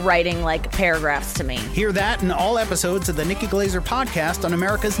me are writing like paragraphs to me. Hear that in all episodes of the Nikki Glaser Podcast on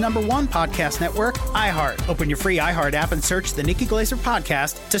America's #1 podcast network, iHeart. Open your free iHeart app and search the Nikki Glaser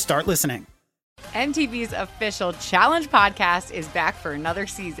Podcast to start listening. MTV's official Challenge podcast is back for another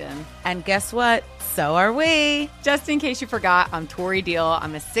season. And guess what? So are we. Just in case you forgot, I'm Tori Deal.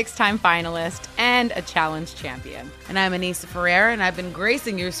 I'm a 6-time finalist and a Challenge champion. And I'm Anissa Ferreira, and I've been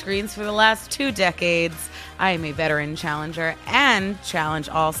gracing your screens for the last 2 decades. I am a veteran challenger and Challenge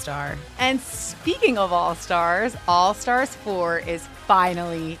All-Star. And speaking of All-Stars, All-Stars 4 is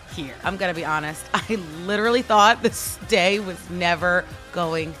finally here. I'm going to be honest. I literally thought this day was never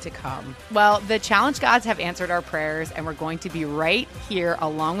going to come. Well, the Challenge gods have answered our prayers, and we're going to be right here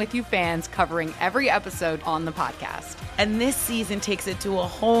along with you fans covering every episode on the podcast. And this season takes it to a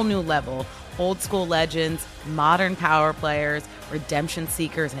whole new level. Old school legends, modern power players, redemption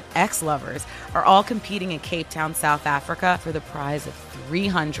seekers, and ex-lovers are all competing in Cape Town, South Africa for the prize of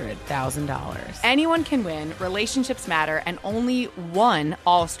 $300,000. Anyone can win, relationships matter, and only one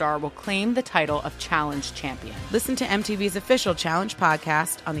All-Star will claim the title of Challenge champion. Listen to MTV's official Challenge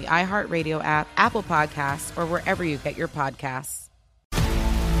podcast on the iHeartRadio app, Apple Podcasts, or wherever you get your podcasts.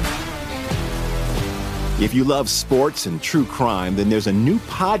 If you love sports and true crime, then there's a new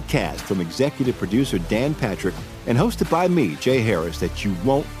podcast from executive producer Dan Patrick and hosted by me, Jay Harris, that you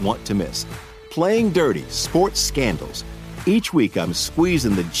won't want to miss. Playing Dirty: Sports Scandals. Each week, I'm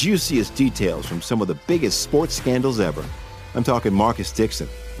squeezing the juiciest details from some of the biggest sports scandals ever. I'm talking Marcus Dixon,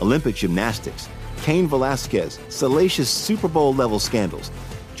 Olympic gymnastics, Cain Velasquez, salacious Super Bowl-level scandals.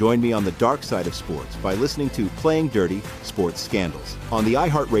 Join me on the dark side of sports by listening to Playing Dirty: Sports Scandals on the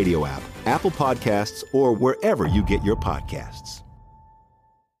iHeartRadio app, Apple Podcasts, or wherever you get your podcasts.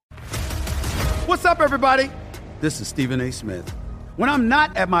 What's up, everybody? This is Stephen A. Smith. When I'm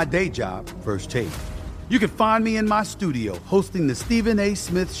not at my day job, First Take, you can find me in my studio hosting the Stephen A.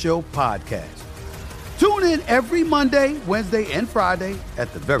 Smith Show podcast. Tune in every Monday, Wednesday, and Friday,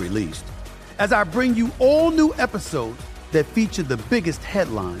 at the very least, as I bring you all new episodes that feature the biggest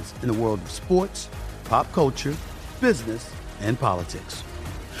headlines in the world of sports, pop culture, business, and politics.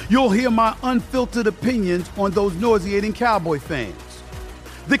 You'll hear my unfiltered opinions on those nauseating Cowboy fans,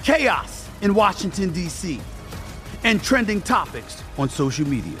 the chaos in Washington, D.C., and trending topics on social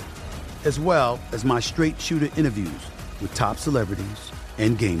media, as well as my straight shooter interviews with top celebrities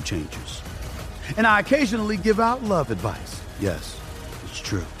and game changers. And I occasionally give out love advice. Yes, it's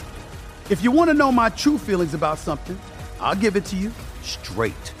true. If you want to know my true feelings about something, I'll give it to you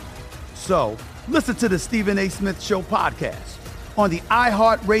straight. So listen to the Stephen A. Smith Show podcast on the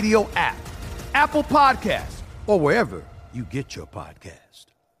iHeartRadio app, Apple Podcasts, or wherever you get your podcast.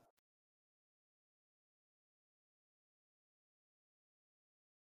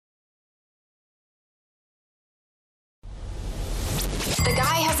 The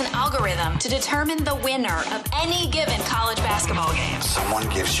guy has an algorithm to determine the winner of any given college basketball game. Someone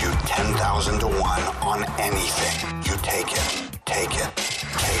gives you 10,000 to 1 on anything. You take it. Take it.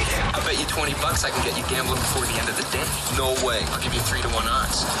 Take it. I bet you $20 I can get you gambling before the end of the day. No way. I'll give you 3 to 1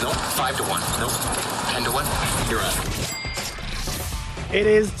 odds. Nope. 5 to 1. Nope. 10 to 1. You're on. It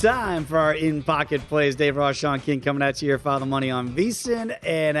is time for our in-pocket plays. Dave Ross, Sean King coming at you here, Follow the Money on VSiN.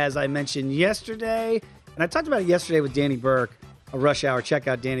 And as I mentioned yesterday, and I talked about it yesterday with Danny Burke, a Rush Hour. Check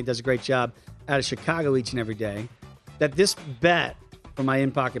out Danny, does a great job out of Chicago each and every day, that this bet for my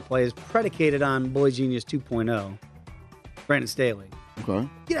in-pocket play is predicated on Boy Genius 2.0, Brandon Staley. Okay.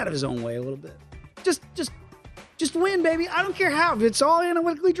 Get out of his own way a little bit. Just win, baby. I don't care how. If it's all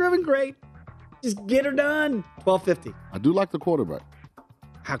analytically driven, great. Just get her done. $12.50. I do like the quarterback.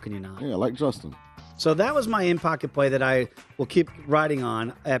 How can you not? Yeah, I like Justin. So that was my in-pocket play that I will keep riding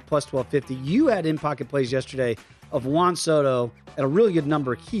on at plus $12.50. You had in-pocket plays yesterday of Juan Soto at a really good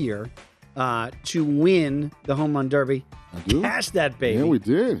number here to win the home run derby. I do. Cash that, baby. Yeah, we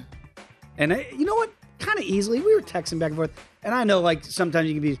did. And you know what? Kind of easily. We were texting back and forth. And I know, like, sometimes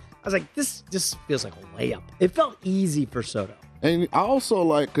you can be, I was like, this feels like a layup. It felt easy for Soto. And I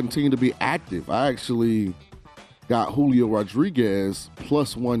also, continue to be active. I actually got Julio Rodriguez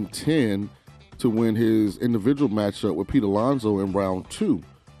plus 110 to win his individual matchup with Pete Alonso in round 2.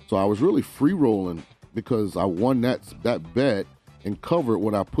 So I was really free rolling because I won that bet and covered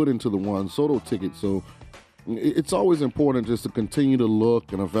what I put into the Juan Soto ticket. So it's always important just to continue to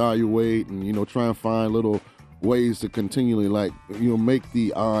look and evaluate and, try and find little ways to continually make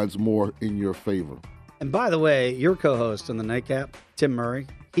the odds more in your favor. And by the way, your co-host on the Nightcap, Tim Murray,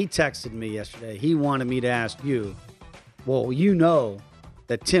 he texted me yesterday. He wanted me to ask you, well, you know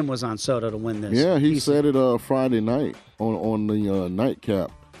that Tim was on Soto to win this. Yeah, he said it Friday night on the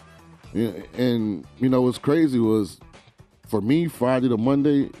Nightcap. And, what's crazy was, for me, Friday to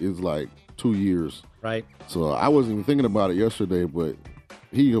Monday is like 2 years. Right. So I wasn't even thinking about it yesterday, but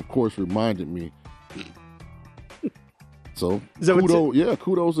he, of course, reminded me. So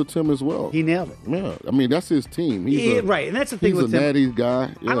kudos to Tim as well. He nailed it. Yeah, I mean that's his team. Right, and that's the thing with Tim. He's a Tim. Natty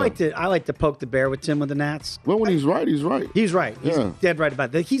guy. Yeah. I like to poke the bear with Tim with the Nats. Well, when he's right, he's right. He's right. He's dead right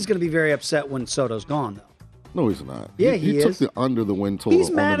about that. He's going to be very upset when Soto's gone, though. No, he's not. Yeah, he is. took the under the win total.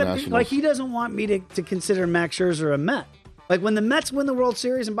 He's mad on the at me. Nationals. Like he doesn't want me to consider Max Scherzer a Met. Like when the Mets win the World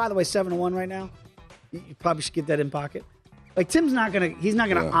Series, and by the way, 7-1 right now. You probably should get that in pocket. Like Tim's not gonna. He's not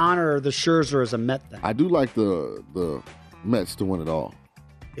gonna honor the Scherzer as a Met thing. I do like the Mets to win it all.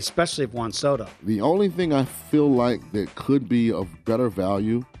 Especially if Juan Soto. The only thing I feel like that could be of better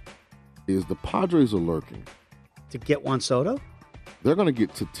value is the Padres are lurking. To get Juan Soto? They're going to get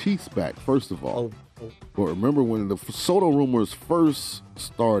Tatis back, first of all. But remember when the Soto rumors first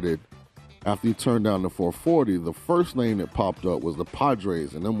started, after he turned down the 440, the first name that popped up was the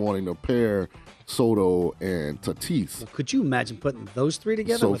Padres and them wanting to pair Soto and Tatis. Well, could you imagine putting those three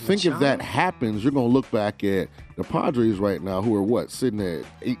together? So think if that happens, you're going to look back at the Padres right now, who are sitting at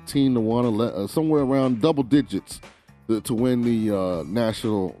 18-1, somewhere around double digits to win the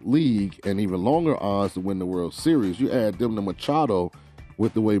National League, and even longer odds to win the World Series. You add them to Machado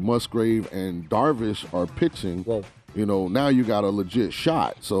with the way Musgrave and Darvish are pitching. Well, now you got a legit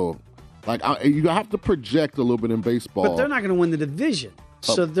shot. So, you have to project a little bit in baseball. But they're not going to win the division.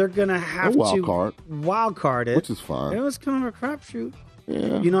 So they're going to have to wild card it. Which is fine. It was kind of a crapshoot.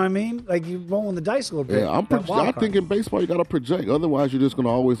 Yeah. You know what I mean? Like you're rolling the dice a little bit. Yeah, I think in baseball you got to project. Otherwise, you're just going to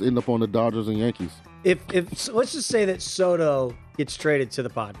always end up on the Dodgers and Yankees. If let's just say that Soto gets traded to the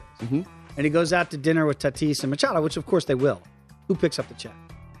Padres, and he goes out to dinner with Tatis and Machado, which of course they will. Who picks up the check?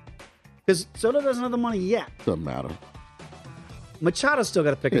 Because Soto doesn't have the money yet. Doesn't matter. Machado's still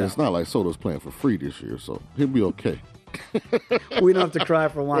got to pick it up. It's not like Soto's playing for free this year, so he'll be okay. We don't have to cry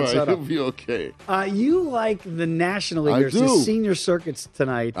for Juan Soto. He'll be okay. You like the National League. There's the senior circuits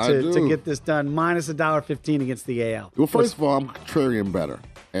tonight to get this done, minus $1.15 against the AL. Well, first of all, I'm contrarian better.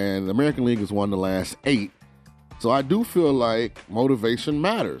 And the American League has won the last 8. So I do feel like motivation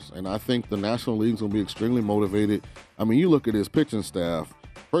matters. And I think the National League's going to be extremely motivated. I mean, you look at his pitching staff.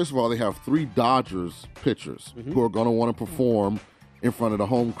 First of all, they have 3 Dodgers pitchers who are going to want to perform in front of the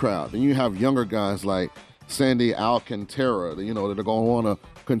home crowd. Then you have younger guys like Sandy Alcantara, that are going to want to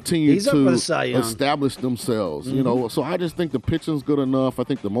continue to establish themselves. So I just think the pitching's good enough. I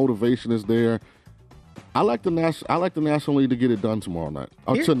think the motivation is there. I like the National League to get it done tomorrow night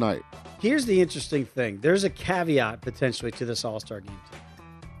or tonight. Here's the interesting thing. There's a caveat potentially to this All-Star game too.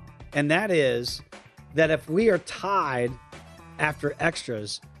 And that is that if we are tied after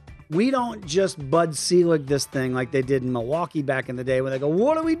extras, we don't just Bud Selig this thing like they did in Milwaukee back in the day when they go,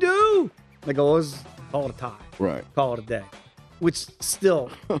 what do we do? They go, let's call it a tie. Right. Call it a day. Which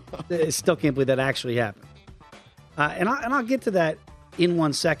still can't believe that actually happened. And I'll get to that in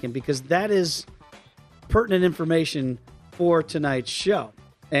 1 second because that is pertinent information for tonight's show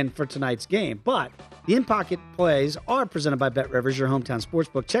and for tonight's game. But the In-Pocket plays are presented by BetRivers, your hometown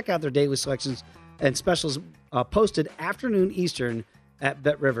sportsbook. Check out their daily selections and specials posted afternoon Eastern at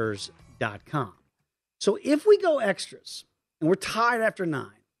BetRivers.com. So if we go extras and we're tied after 9,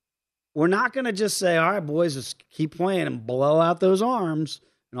 we're not going to just say, all right, boys, let's keep playing and blow out those arms.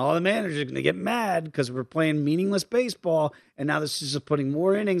 And all the managers are going to get mad because we're playing meaningless baseball. And now this is just putting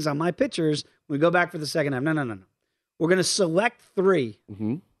more innings on my pitchers. We go back for the second half. No. We're going to select 3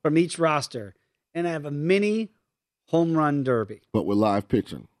 from each roster and have a mini home run derby. But with live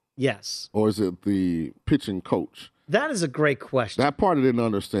pitching? Yes. Or is it the pitching coach? That is a great question. That part I didn't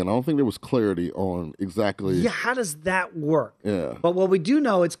understand. I don't think there was clarity on exactly. Yeah, how does that work? Yeah. But what we do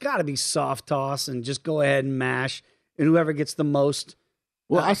know, it's got to be soft toss and just go ahead and mash, and whoever gets the most.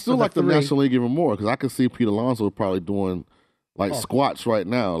 Well, I still like the National League even more because I can see Pete Alonso probably doing squats right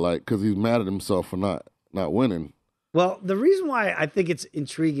now, because he's mad at himself for not winning. Well, the reason why I think it's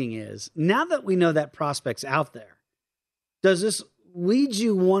intriguing is now that we know that prospect's out there, does this lead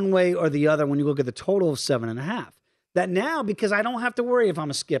you one way or the other when you look at the total of 7.5? That now, because I don't have to worry if I'm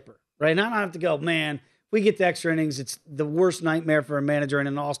a skipper, right? Now I don't have to go, man, if we get the extra innings, it's the worst nightmare for a manager in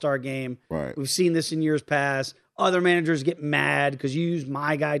an all-star game. Right. We've seen this in years past. Other managers get mad because you used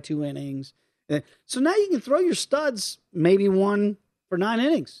my guy 2 innings. So now you can throw your studs maybe 1 for 9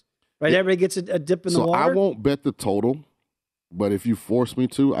 innings. right? Everybody gets a dip in the water. I won't bet the total, but if you force me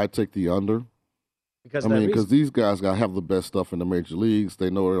to, I take the under. Because these guys got to have the best stuff in the major leagues. They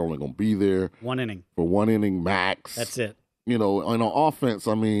know they're only going to be there 1 inning for 1 inning max. That's it. On offense,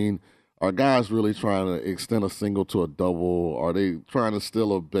 are guys really trying to extend a single to a double? Are they trying to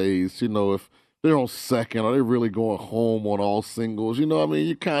steal a base? If they're on second, are they really going home on all singles?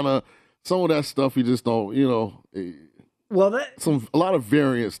 You kind of some of that stuff you just don't. Well, a lot of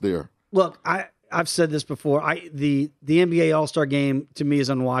variance there. Look, I've said this before. The NBA All-Star game to me is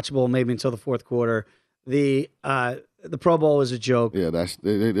unwatchable, maybe until the fourth quarter. The Pro Bowl is a joke. Yeah,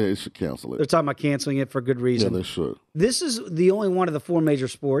 they should cancel it. They're talking about canceling it for good reason. Yeah, they should. This is the only one of the 4 major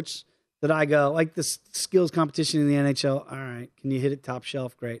sports that I go, like the skills competition in the NHL. All right, can you hit it top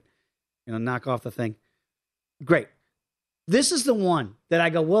shelf? Great. Knock off the thing. Great. This is the one that I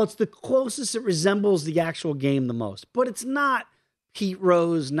go, well, it's the closest it resembles the actual game the most. But it's not Pete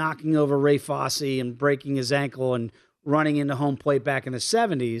Rose knocking over Ray Fosse and breaking his ankle and running into home plate back in the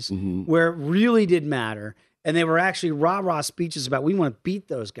 70s, where it really did matter. And they were actually rah-rah speeches about, we want to beat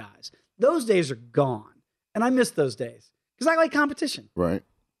those guys. Those days are gone. And I miss those days because I like competition. Right.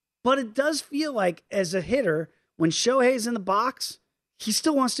 But it does feel like, as a hitter, when Shohei's in the box, he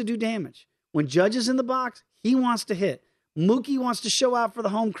still wants to do damage. When Judge is in the box, he wants to hit. Mookie wants to show out for the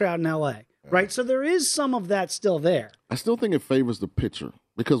home crowd in L.A., right? So there is some of that still there. I still think it favors the pitcher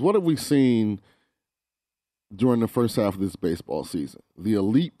because what have we seen during the first half of this baseball season? The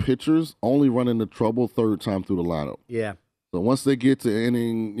elite pitchers only run into trouble third time through the lineup. Yeah. So once they get to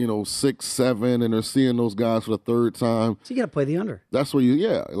inning, 6, 7, and they're seeing those guys for the third time. So you got to play the under. That's where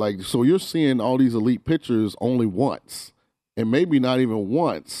so you're seeing all these elite pitchers only once and maybe not even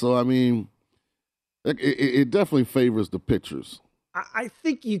once. So, it definitely favors the pitchers. I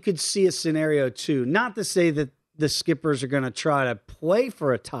think you could see a scenario, too. Not to say that the skippers are going to try to play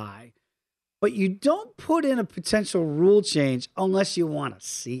for a tie, but you don't put in a potential rule change unless you want to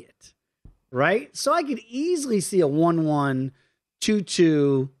see it, right? So I could easily see a 1-1,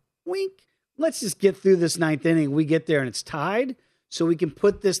 2-2, wink. Let's just get through this 9th inning. We get there and it's tied, so we can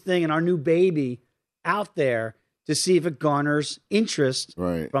put this thing and our new baby out there to see if it garners interest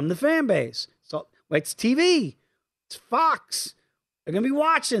from the fan base. So it's TV. It's Fox. They're going to be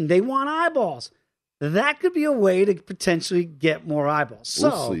watching. They want eyeballs. That could be a way to potentially get more eyeballs. So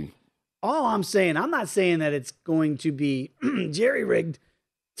we'll see. All I'm saying, I'm not saying that it's going to be jerry-rigged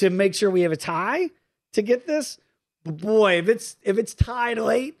to make sure we have a tie to get this. But boy, if it's tied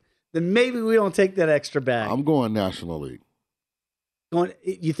late, then maybe we don't take that extra bag. I'm going National League.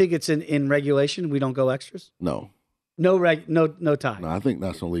 You think it's in regulation? We don't go extras? No. No tie. No, I think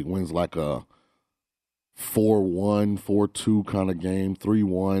National League wins like a 4-1, 4-2 kind of game,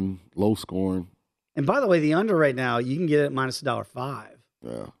 3-1, low scoring. And by the way, the under right now, you can get it at minus $1.05.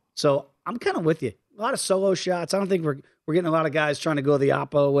 Yeah. So I'm kind of with you. A lot of solo shots. I don't think we're getting a lot of guys trying to go the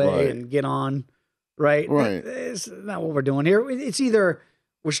Oppo way and get on, right? Right. It's not what we're doing here. It's either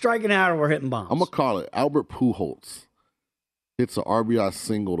we're striking out or we're hitting bombs. I'm going to call it Albert Pujols hits an RBI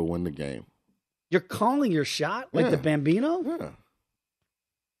single to win the game. You're calling your shot like the Bambino? Yeah.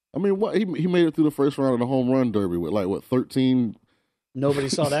 What he made it through the first round of the home run derby with 13. Nobody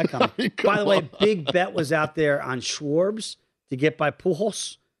saw that coming. By the way, big bet was out there on Schwartz to get by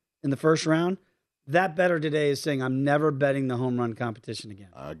Pujols in the first round. That bettor today is saying, I'm never betting the home run competition again.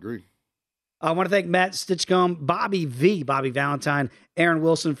 I agree. I want to thank Matt Stinchcomb, Bobby Valentine, Aaron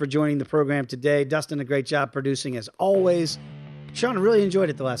Wilson for joining the program today. Dustin, a great job producing as always. Sean, I really enjoyed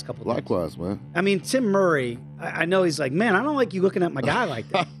it the last couple of days. Likewise, man. Tim Murray, I know he's like, man, I don't like you looking at my guy like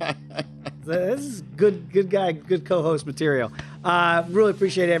that. This is good guy, good co-host material. Really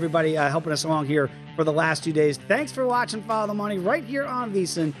appreciate everybody helping us along here for the last 2 days. Thanks for watching Follow the Money right here on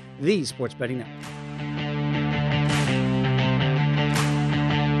VSiN, the Sports Betting Network.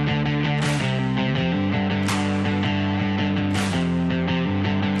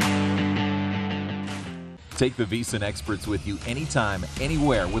 Take the VSiN experts with you anytime,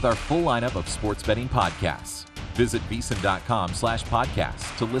 anywhere with our full lineup of sports betting podcasts. Visit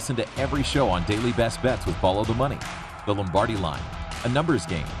VSiN.com/podcasts to listen to every show on daily best bets with Follow the Money, The Lombardi Line, A Numbers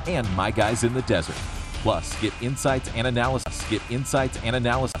Game, and My Guys in the Desert. Plus, get insights and analysis.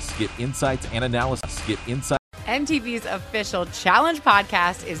 MTV's official Challenge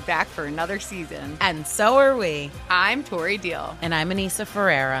podcast is back for another season. And so are we. I'm Tori Deal. And I'm Anissa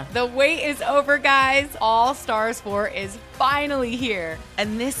Ferreira. The wait is over, guys. All Stars 4 is finally here.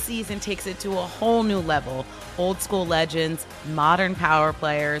 And this season takes it to a whole new level. Old school legends, modern power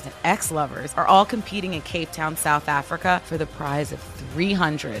players, and ex-lovers are all competing in Cape Town, South Africa for the prize of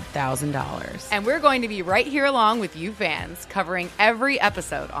 $300,000. And we're going to be right here along with you fans, covering every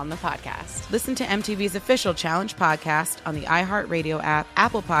episode on the podcast. Listen to MTV's official Challenge podcast on the iHeartRadio app,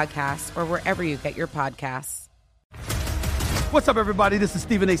 Apple Podcasts, or wherever you get your podcasts. What's up, everybody? This is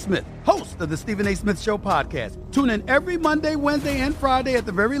Stephen A. Smith, host of the Stephen A. Smith Show podcast. Tune in every Monday, Wednesday, and Friday at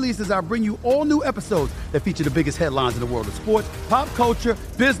the very least as I bring you all new episodes that feature the biggest headlines in the world of sports, pop culture,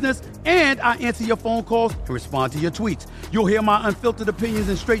 business, and I answer your phone calls and respond to your tweets. You'll hear my unfiltered opinions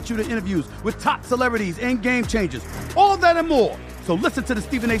and straight-shooter interviews with top celebrities and game changers. All that and more. So listen to the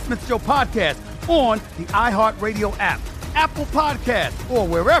Stephen A. Smith Show podcast on the iHeartRadio app, Apple Podcasts, or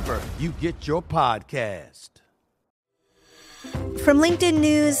wherever you get your podcast. From LinkedIn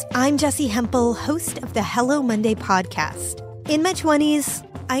News, I'm Jessie Hempel, host of the Hello Monday podcast. In my 20s,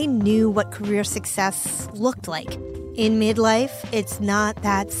 I knew what career success looked like. In midlife, it's not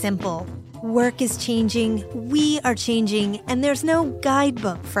that simple. Work is changing, we are changing, and there's no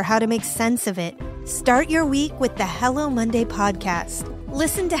guidebook for how to make sense of it. Start your week with the Hello Monday podcast.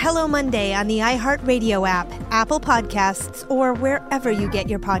 Listen to Hello Monday on the iHeartRadio app, Apple Podcasts, or wherever you get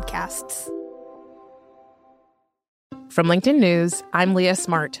your podcasts. From LinkedIn News, I'm Leah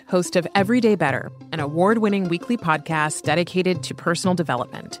Smart, host of Everyday Better, an award-winning weekly podcast dedicated to personal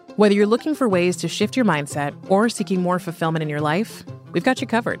development. Whether you're looking for ways to shift your mindset or seeking more fulfillment in your life, we've got you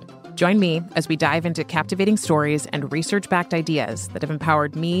covered. Join me as we dive into captivating stories and research-backed ideas that have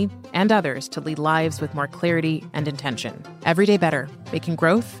empowered me and others to lead lives with more clarity and intention. Everyday Better, making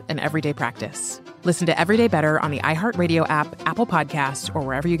growth an everyday practice. Listen to Everyday Better on the iHeartRadio app, Apple Podcasts, or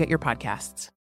wherever you get your podcasts.